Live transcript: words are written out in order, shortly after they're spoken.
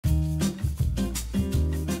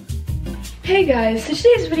Hey guys, so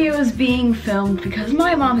today's video is being filmed because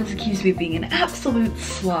my mom has accused me of being an absolute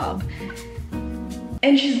slob.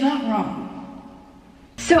 And she's not wrong.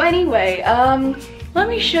 So anyway, let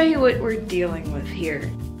me show you what we're dealing with here.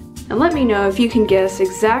 And let me know if you can guess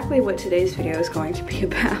exactly what today's video is going to be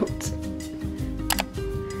about.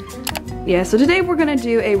 Yeah, so today we're gonna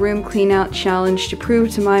do a room clean out challenge to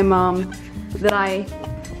prove to my mom that I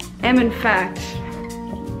am in fact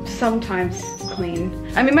sometimes clean.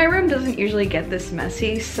 I mean, my room doesn't usually get this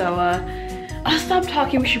messy, so I'll stop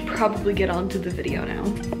talking. We should probably get on to the video now.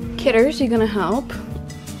 Kitters, you gonna help?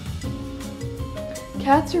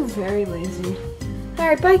 Cats are very lazy.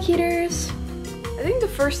 Alright, bye Kitters. I think the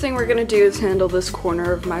first thing we're gonna do is handle this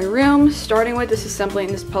corner of my room, starting with disassembling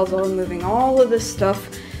this puzzle and moving all of this stuff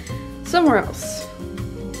somewhere else.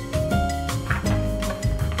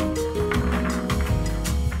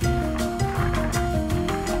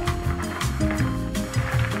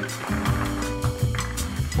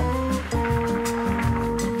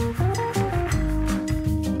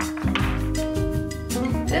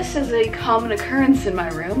 This is a common occurrence in my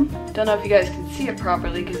room. Don't know if you guys can see it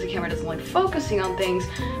properly because the camera doesn't like focusing on things,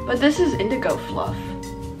 but this is Indigo Fluff.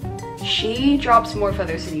 She drops more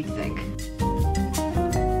feathers than you'd think.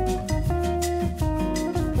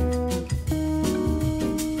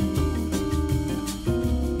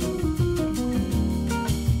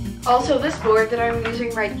 Also, this board that I'm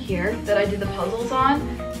using right here, that I did the puzzles on,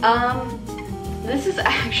 this is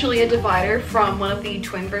actually a divider from one of the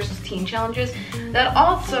Twin vs. Teen challenges that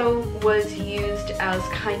also was used as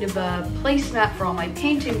kind of a placemat for all my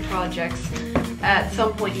painting projects at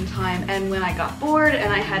some point in time. And when I got bored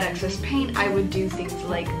and I had excess paint, I would do things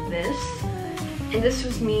like this. And this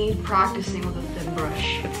was me practicing with a thin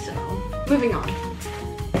brush, so moving on.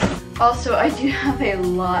 Also, I do have a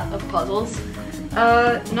lot of puzzles.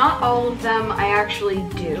 Not all of them I actually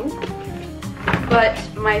do, but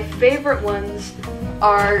my favorite ones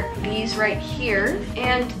are these right here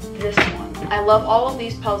and this one. I love all of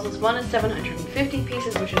these puzzles. One is 750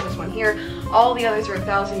 pieces, which is this one here. All the others are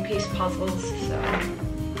 1,000-piece puzzles, so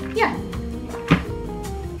yeah.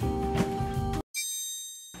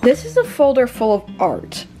 This is a folder full of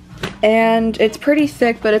art, and it's pretty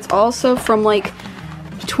thick, but it's also from like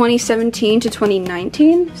 2017 to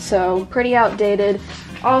 2019, so pretty outdated.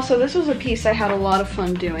 Also, this was a piece I had a lot of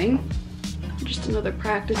fun doing. Just another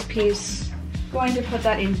practice piece. Going to put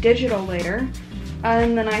that in digital later.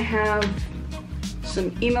 And then I have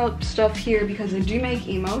some emote stuff here because I do make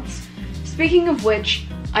emotes. Speaking of which,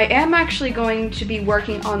 I am actually going to be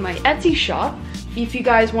working on my Etsy shop. If you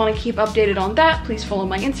guys want to keep updated on that, please follow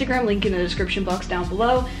my Instagram, link in the description box down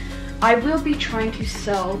below. I will be trying to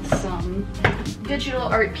sell some digital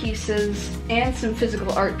art pieces and some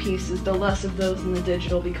physical art pieces, though less of those than the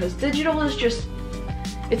digital, because digital is just,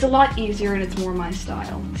 it's a lot easier and it's more my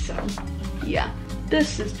style. So yeah,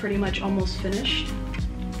 this is pretty much almost finished.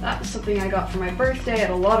 That was something I got for my birthday. I had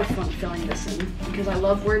a lot of fun filling this in because I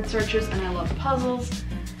love word searches and I love puzzles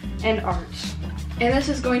and art. And this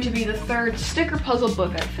is going to be the third sticker puzzle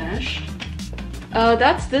book I finished.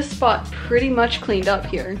 That's this spot pretty much cleaned up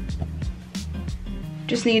here.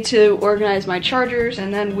 Just need to organize my chargers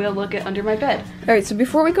and then we'll look at under my bed. Alright, so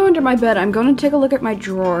before we go under my bed, I'm going to take a look at my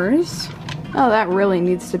drawers. Oh, that really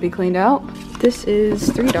needs to be cleaned out. This is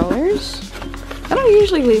 $3. I don't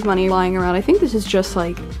usually leave money lying around. I think this is just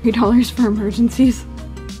like $3 for emergencies.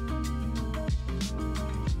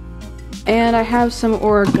 And I have some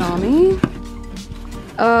origami.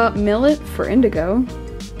 Millet for Indigo.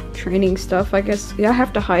 Training stuff, I guess. Yeah, I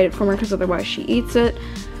have to hide it from her because otherwise she eats it.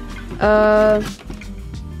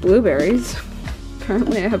 Blueberries.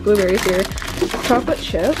 Apparently I have blueberries here. Chocolate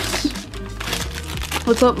chips.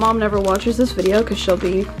 Let's hope Mom never watches this video because she'll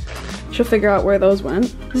figure out where those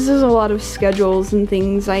went. This is a lot of schedules and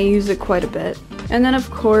things. I use it quite a bit. And then of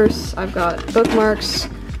course I've got bookmarks,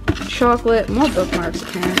 chocolate, more bookmarks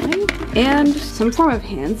apparently, and some form of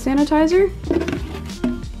hand sanitizer.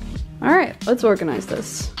 Alright, let's organize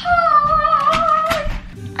this.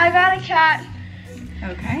 I got a cat.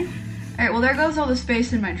 Okay. Alright, well there goes all the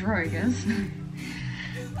space in my drawer, I guess.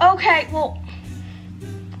 Okay, well,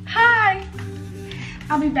 hi.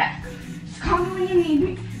 I'll be back. Just call me when you need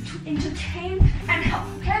me to entertain and help,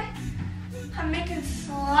 okay? I'm making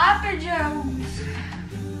sloppy joes.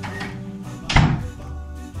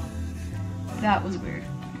 That was weird.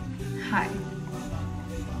 Hi.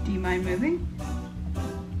 Do you mind moving?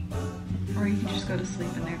 Or you can just go to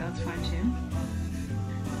sleep in there, that's fine too.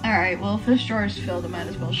 Alright, well if this drawer is filled, I might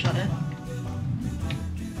as well shut it.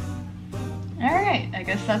 Alright, I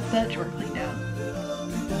guess that's that drawer cleaned out.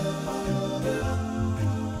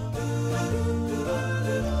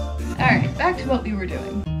 Alright, back back to what we were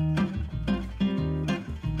doing.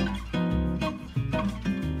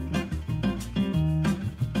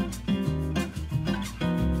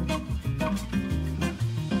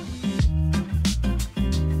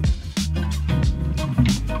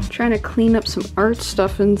 Trying to clean up some art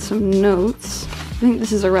stuff and some notes. I think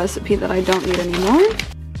this is a recipe that I don't need anymore.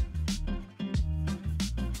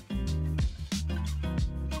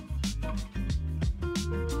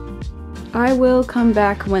 I will come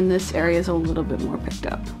back when this area is a little bit more picked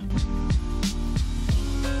up.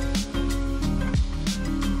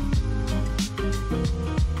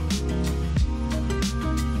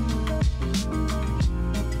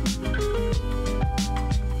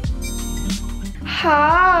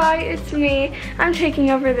 Hi, it's me. I'm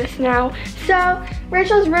taking over this now. So,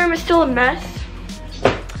 Rachel's room is still a mess.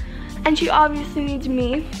 And she obviously needs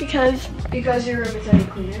me because your room is any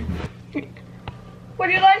cleaner.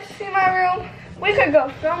 would you like to see my room? We could go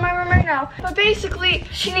film my room right now. But basically,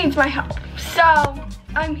 she needs my help. So,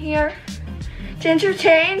 I'm here to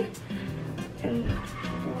entertain and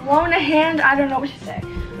loan a hand. I don't know what to say.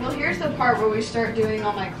 Well, here's the part where we start doing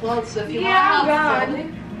all my clothes, so if you want Yeah, to help I'm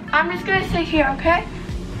filming. I'm just gonna stay here, okay?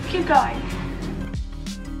 Keep going.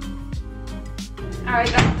 Alright,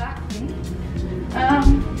 that's that clean.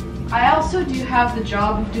 I also do have the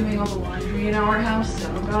job of doing all the laundry in our house, so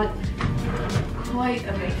I've got quite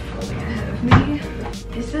a bit folding ahead of me.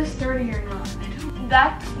 Is this dirty or not? I don't.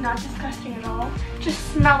 That's not disgusting at all.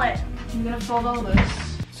 Just smell it. I'm gonna fold all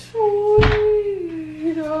this.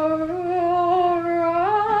 Sweet Aurora.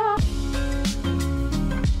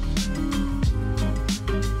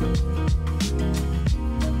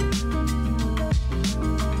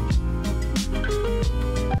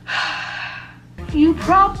 You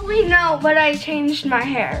probably know, but I changed my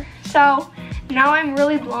hair. So now I'm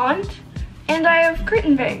really blonde and I have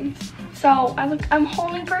curtain bangs. So I'm a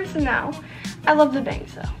whole new person now. I love the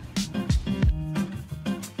bangs though.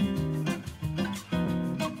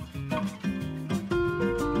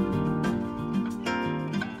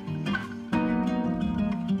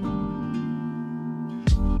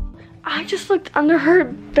 I just looked under her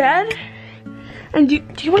bed and do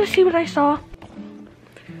you want to see what I saw?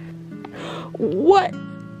 What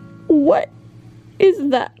is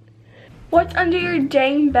that? What's under your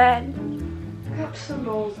dang bed? Cups some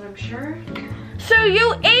bowls, I'm sure. So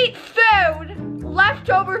you ate food,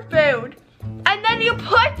 leftover food, and then you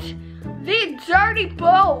put the dirty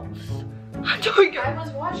bowls under your I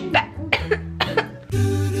was watching bed.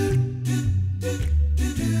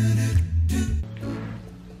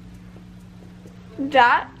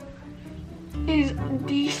 That is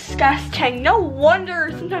disgusting. No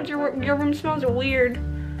wonder sometimes your room smells weird.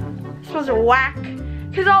 It smells whack.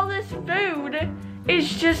 Because all this food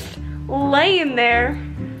is just laying there.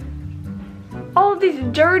 All of these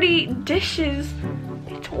dirty dishes.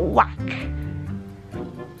 It's whack.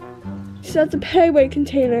 So that's a pay-away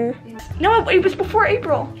container. No, it was before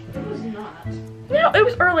April. It was not. No, it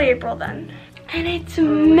was early April then. And it's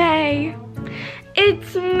May.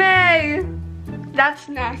 It's May. That's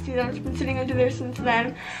nasty. That's been sitting under there since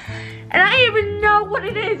then. And I don't even know what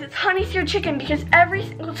it is. It's honey seared chicken because every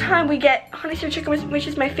single time we get honey seared chicken, which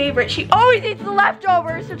is my favorite, she always eats the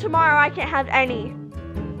leftovers, so tomorrow I can't have any.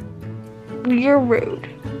 You're rude.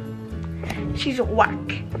 She's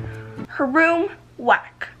whack. Her room,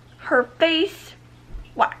 whack. Her face,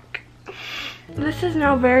 whack. This is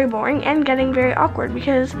now very boring and getting very awkward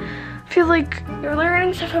because I feel like you're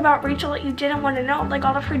learning stuff about Rachel that you didn't want to know, like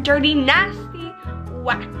all of her dirty, nasty,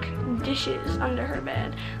 whack dishes under her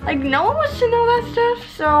bed. Like no one wants to know that stuff,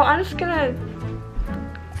 so I'm just gonna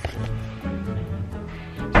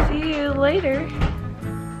see you later.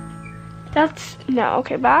 No,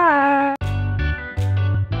 okay, bye.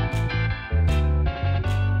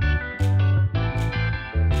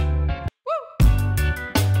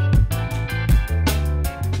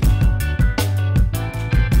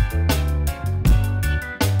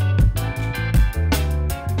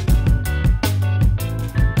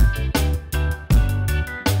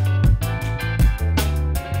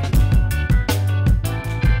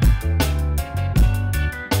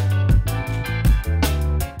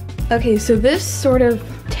 Okay, so this sort of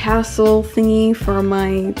tassel thingy for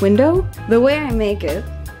my window, the way I make it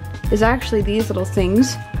is actually these little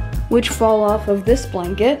things which fall off of this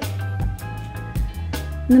blanket,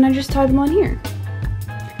 and then I just tie them on here.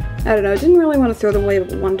 I don't know, I didn't really want to throw them away,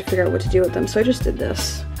 but wanted to figure out what to do with them, so I just did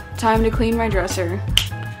this. Time to clean my dresser.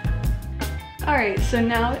 Alright, so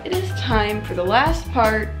now it is time for the last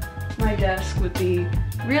part, my desk with the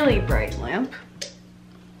really bright lamp.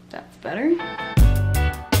 That's better.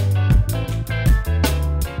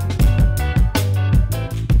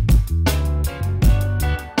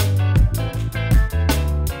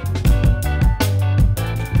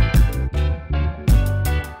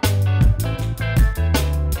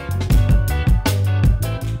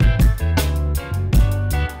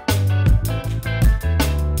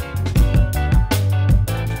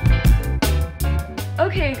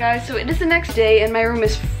 guys, so it is the next day and my room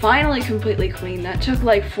is finally completely clean. That took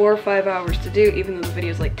like 4 or 5 hours to do, even though the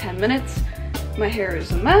video is like 10 minutes. My hair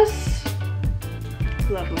is a mess.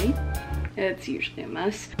 Lovely. It's usually a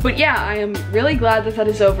mess. But yeah, I am really glad that that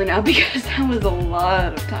is over now because that was a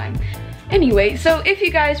lot of time. Anyway, so if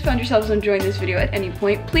you guys found yourselves enjoying this video at any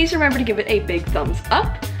point, please remember to give it a big thumbs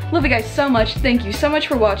up. Love you guys so much. Thank you so much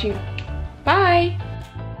for watching. Bye!